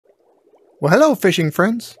Well, hello, fishing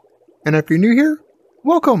friends. And if you're new here,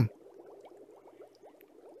 welcome.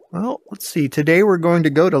 Well, let's see. Today we're going to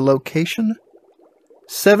go to location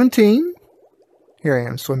 17. Here I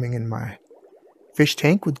am swimming in my fish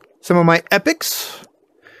tank with some of my epics.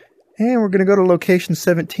 And we're going to go to location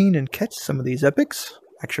 17 and catch some of these epics.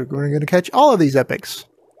 Actually, we're going to catch all of these epics.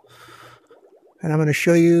 And I'm going to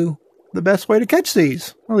show you the best way to catch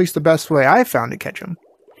these. Or at least the best way I found to catch them.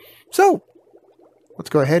 So, let's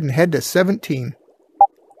go ahead and head to 17.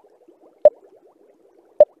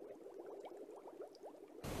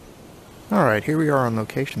 Alright, here we are on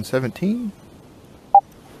location 17.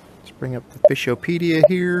 Let's bring up the Fishopedia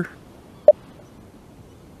here.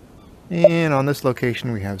 And on this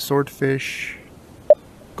location we have Swordfish,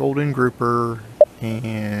 Golden Grouper,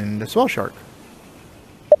 and a Swell Shark.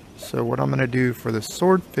 So what I'm going to do for the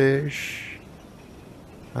Swordfish,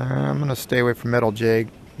 I'm going to stay away from metal jig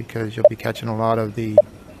because you'll be catching a lot of the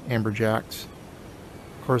amberjacks.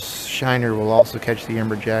 Of course, Shiner will also catch the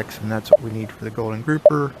amberjacks, and that's what we need for the Golden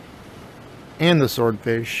Grouper and the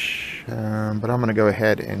Swordfish. But I'm going to go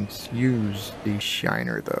ahead and use the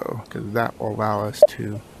Shiner though, because that will allow us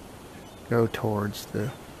to go towards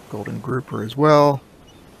the Golden Grouper as well.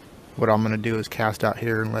 What I'm going to do is cast out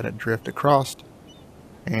here and let it drift across,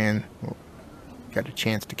 and we'll get a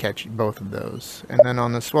chance to catch both of those. And then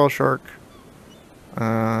on the Swell Shark,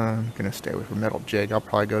 I'm going to stay away from metal jig. I'll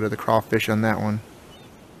probably go to the crawfish on that one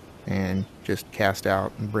and just cast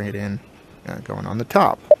out and bring it in, going on the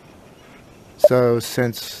top. So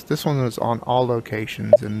since this one is on all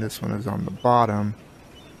locations and this one is on the bottom,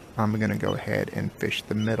 I'm going to go ahead and fish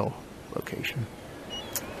the middle location.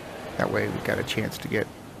 That way we've got a chance to get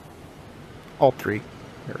all three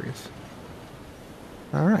areas.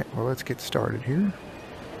 Alright, well, let's get started here.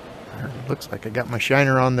 Looks like I got my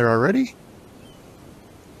Shiner on there already.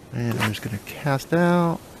 And I'm just going to cast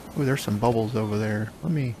out. Oh, there's some bubbles over there.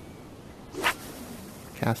 Let me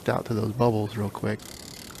cast out to those bubbles real quick.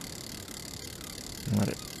 And let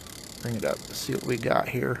it bring it up to see what we got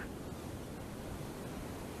here.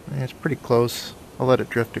 And it's pretty close. I'll let it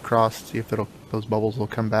drift across, see if those bubbles will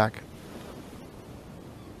come back.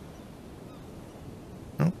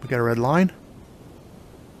 Oh, we got a red line.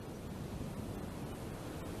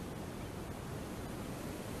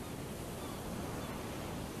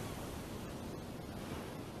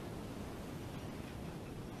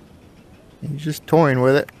 He's just toying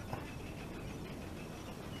with it.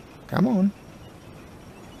 Come on.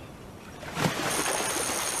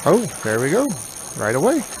 Oh, there we go. Right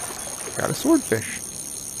away. Got a swordfish.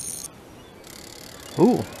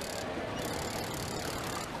 Ooh.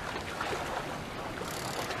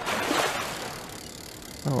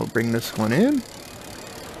 I'll bring this one in.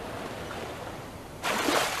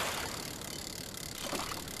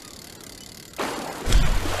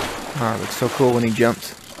 Ah, looks so cool when he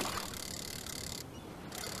jumps.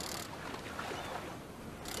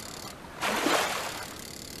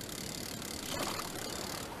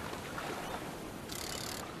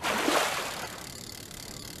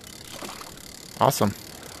 Awesome.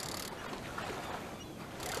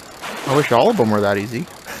 I wish all of them were that easy.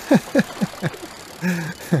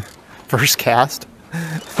 First cast.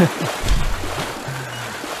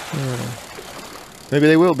 Maybe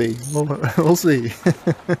they will be. We'll see.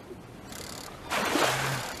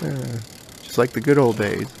 Just like the good old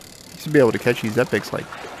days. Used to be able to catch these epics like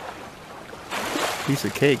a piece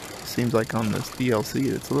of cake. Seems like on this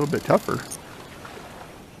DLC it's a little bit tougher.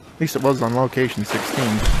 At least it was on location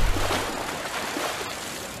 16.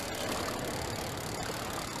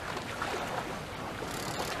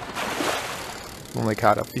 Only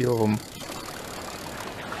caught a few of them.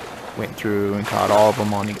 Went through and caught all of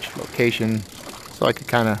them on each location, so I could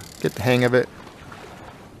kind of get the hang of it.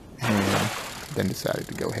 And then decided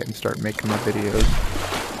to go ahead and start making my videos.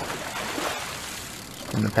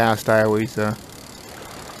 In the past, I always I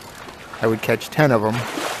would catch 10 of them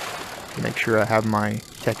to make sure I have my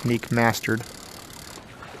technique mastered,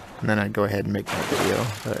 and then I'd go ahead and make my video.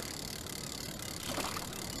 But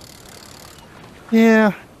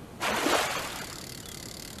yeah.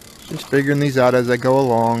 Just figuring these out as I go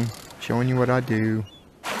along, showing you what I do.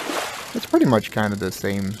 It's pretty much kind of the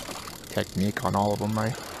same technique on all of them.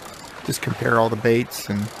 I just compare all the baits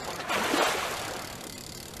and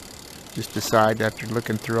just decide after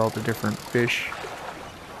looking through all the different fish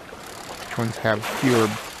which ones have fewer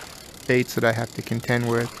baits that I have to contend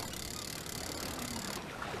with.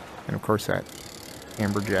 And of course that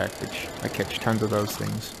amberjack, which I catch tons of those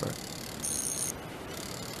things, but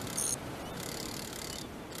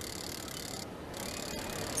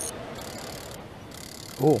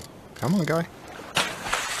oh, come on, guy.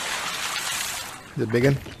 Is it big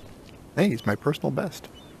one? Hey, he's my personal best.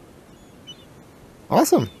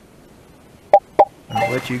 Awesome.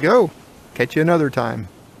 I'll let you go. Catch you another time.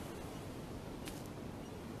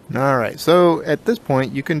 Alright, so at this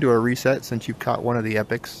point you can do a reset since you've caught one of the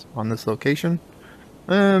epics on this location.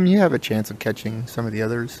 You have a chance of catching some of the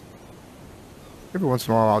others. Every once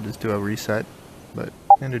in a while I'll just do a reset, but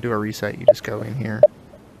to do a reset you just go in here,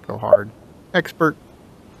 go hard, expert,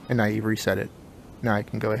 and now you've reset it. Now I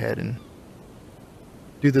can go ahead and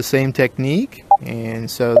do the same technique,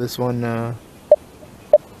 and so this one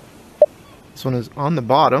is on the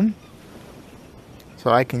bottom,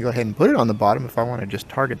 so I can go ahead and put it on the bottom if I want to just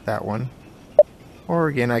target that one, or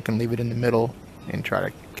again I can leave it in the middle and try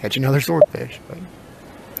to catch another swordfish,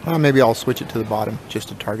 but maybe I'll switch it to the bottom just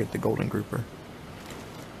to target the golden grouper.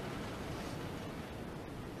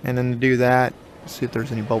 And then to do that, see if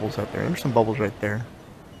there's any bubbles up there. There's some bubbles right there.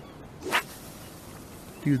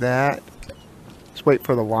 Do that. Just wait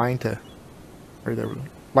for the line to, or the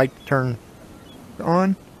light to turn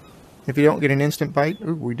on. If you don't get an instant bite,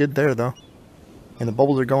 ooh, we did there though. And the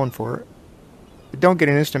bubbles are going for it. If you don't get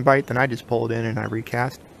an instant bite, then I just pull it in and I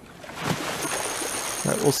recast.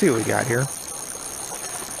 But we'll see what we got here.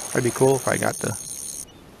 That'd be cool if I got the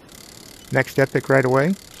next epic right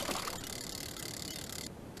away.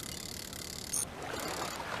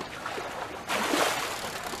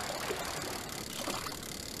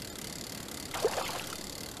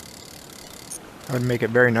 That would make it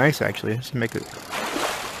very nice actually. Just make it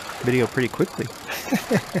video pretty quickly.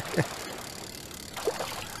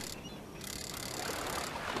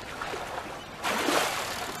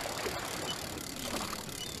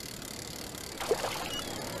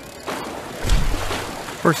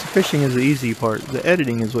 Of course, the fishing is the easy part. The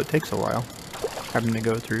editing is what takes a while. Having to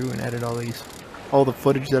go through and edit all the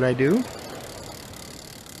footage that I do.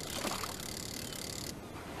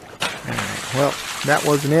 Alright, well, that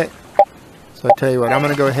wasn't it. So I tell you what, I'm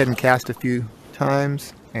going to go ahead and cast a few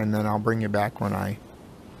times, and then I'll bring you back when I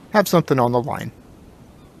have something on the line.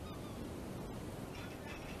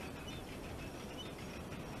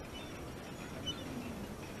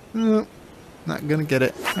 Not going to get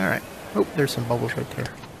it. Alright. Oh, there's some bubbles right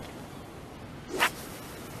there.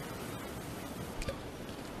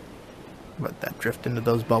 Let that drift into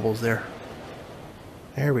those bubbles there.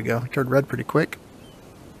 There we go. It turned red pretty quick.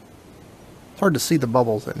 It's hard to see the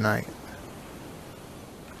bubbles at night.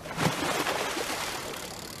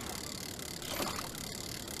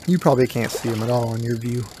 You probably can't see them at all in your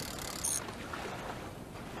view.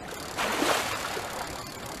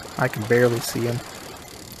 I can barely see them,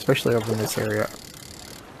 especially over in this area.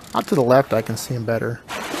 Out to the left I can see them better.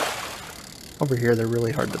 Over here they're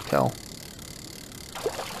really hard to tell.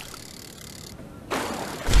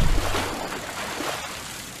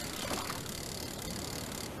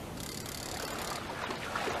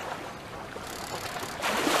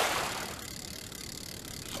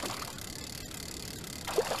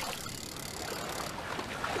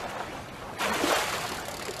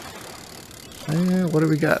 And what do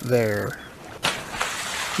we got there?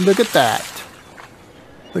 Look at that.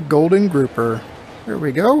 The golden grouper. There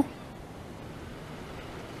we go.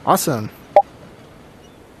 Awesome.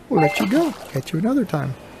 We'll let you go. Catch you another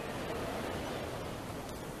time.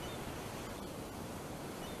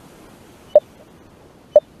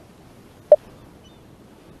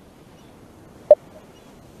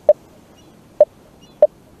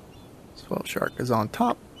 Swell Shark is on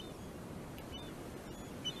top.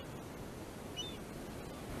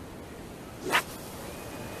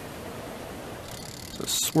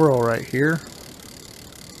 Swirl right here.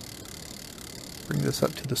 Bring this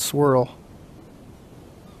up to the swirl.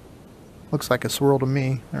 Looks like a swirl to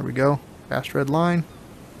me. There we go. Fast red line.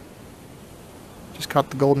 Just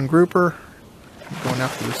caught the golden grouper. I'm going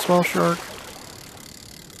after the swell shark.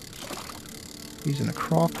 Using a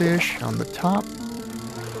crawfish on the top.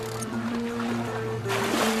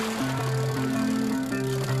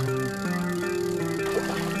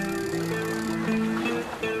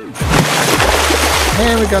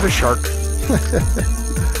 And we got a shark.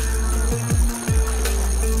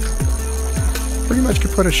 Pretty much could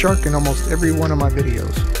put a shark in almost every one of my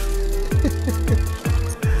videos.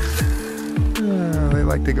 They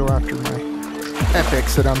like to go after my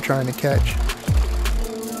epics that I'm trying to catch.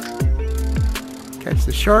 Catch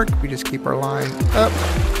the shark, we just keep our line up,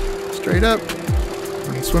 straight up.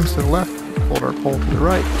 When he swims to the left, hold our pole to the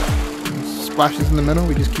right. When he splashes in the middle,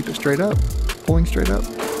 we just keep it straight up, pulling straight up.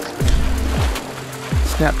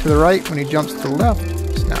 Snap to the right when he jumps to the left.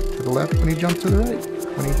 Snap to the left when he jumps to the right.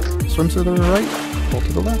 When he swims to the right, pull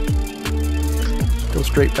to the left. Go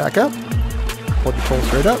straight back up. Hold your pole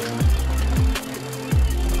straight up.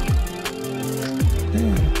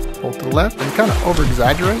 And Pull to the left and kind of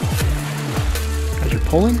over-exaggerate. As you're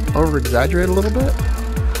pulling, over-exaggerate a little bit.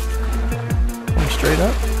 Pulling straight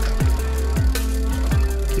up.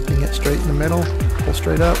 Keeping it straight in the middle. Pull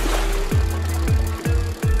straight up.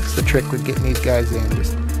 That's the trick with getting these guys in.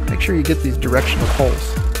 Just make sure you get these directional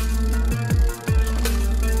pulls.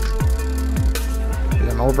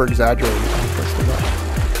 I'm over-exaggerating.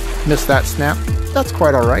 Miss that snap. That's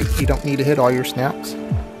quite alright. You don't need to hit all your snaps.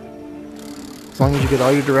 As long as you get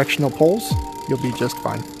all your directional pulls, you'll be just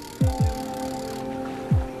fine.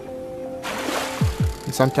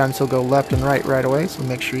 And sometimes he'll go left and right away, so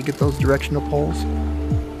make sure you get those directional pulls.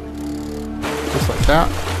 Just like that.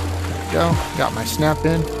 There we go. Got my snap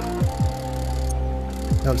in.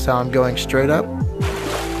 Notice how I'm going straight up.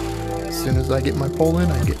 As soon as I get my pull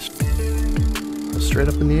in, I get straight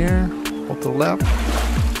up in the air, pull to the left,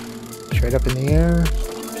 straight up in the air,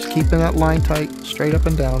 just keeping that line tight, straight up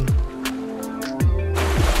and down.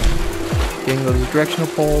 Getting those directional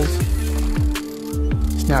pulls,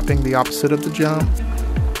 snapping the opposite of the jump.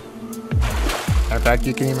 In fact,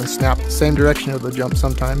 you can even snap the same direction of the jump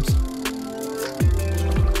sometimes.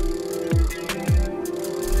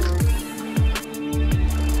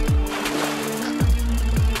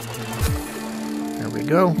 There we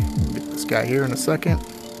go. Guy here in a second.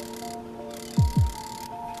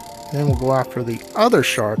 Then we'll go after the other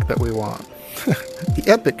shark that we want. The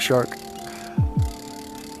epic shark.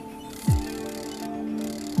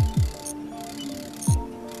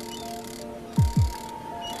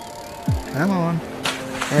 Come on.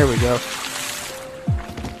 There we go.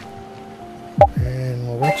 And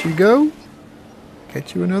we'll let you go.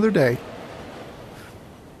 Catch you another day.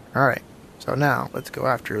 Alright, so now let's go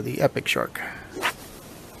after the epic shark.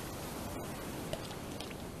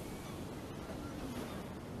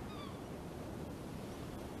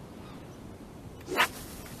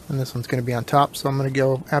 And this one's going to be on top, so I'm going to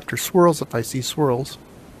go after swirls if I see swirls.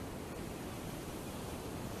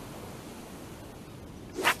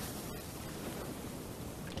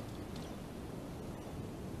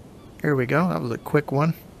 Here we go. That was a quick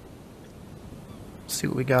one. Let's see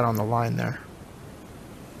what we got on the line there.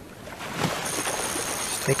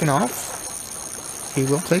 Just taking off. He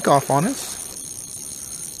will take off on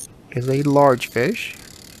us. Is a large fish,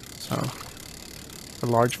 so the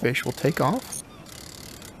large fish will take off.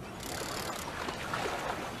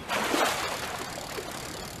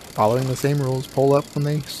 Following the same rules, pull up when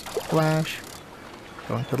they splash,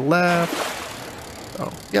 going to the left.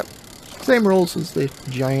 Oh, yep, same rules as the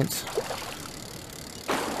giants.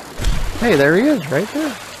 Hey, there he is, right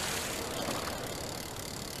there.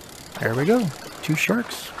 There we go, 2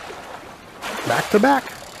 sharks, back to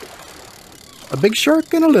back. A big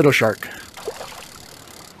shark and a little shark.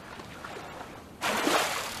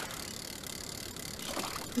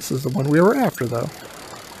 This is the one we were after, though.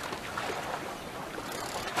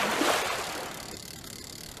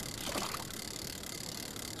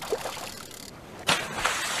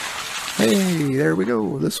 Hey, there we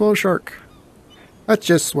go, the Swell Shark. That's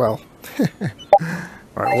just swell.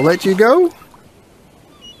 Alright, we'll let you go.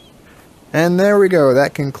 And there we go,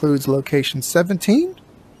 that concludes location 17.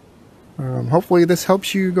 Hopefully this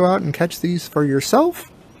helps you go out and catch these for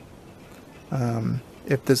yourself.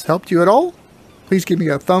 If this helped you at all, please give me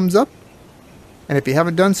a thumbs up. And if you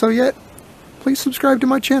haven't done so yet, please subscribe to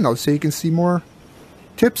my channel so you can see more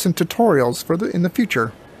tips and tutorials in the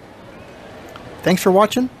future. Thanks for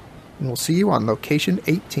watching. And we'll see you on location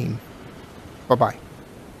 18. Bye-bye.